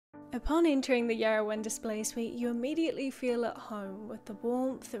Upon entering the Yarra 1 display suite, you immediately feel at home with the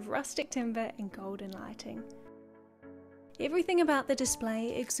warmth of rustic timber and golden lighting. Everything about the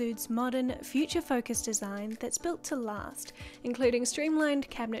display exudes modern, future-focused design that's built to last, including streamlined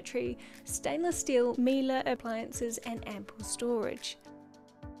cabinetry, stainless steel Miele appliances and ample storage.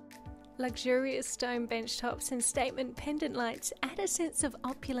 Luxurious stone benchtops and statement pendant lights add a sense of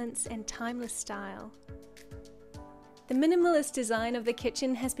opulence and timeless style. The minimalist design of the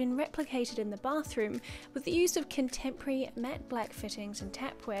kitchen has been replicated in the bathroom with the use of contemporary matte black fittings and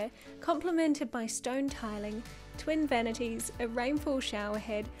tapware, complemented by stone tiling, twin vanities, a rainfall shower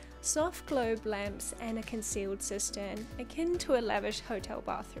head, soft globe lamps and a concealed cistern, akin to a lavish hotel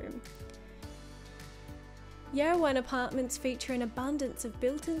bathroom. Yarra 1 apartments feature an abundance of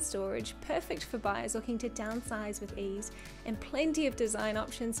built-in storage, perfect for buyers looking to downsize with ease, and plenty of design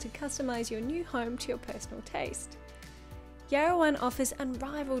options to customise your new home to your personal taste. Yarra 1 offers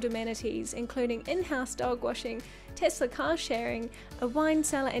unrivaled amenities, including in-house dog washing, Tesla car sharing, a wine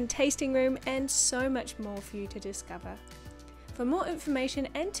cellar and tasting room, and so much more for you to discover. For more information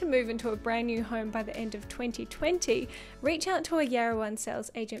and to move into a brand new home by the end of 2020, reach out to a Yarra 1 sales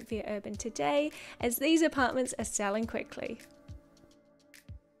agent via Urban today, as these apartments are selling quickly.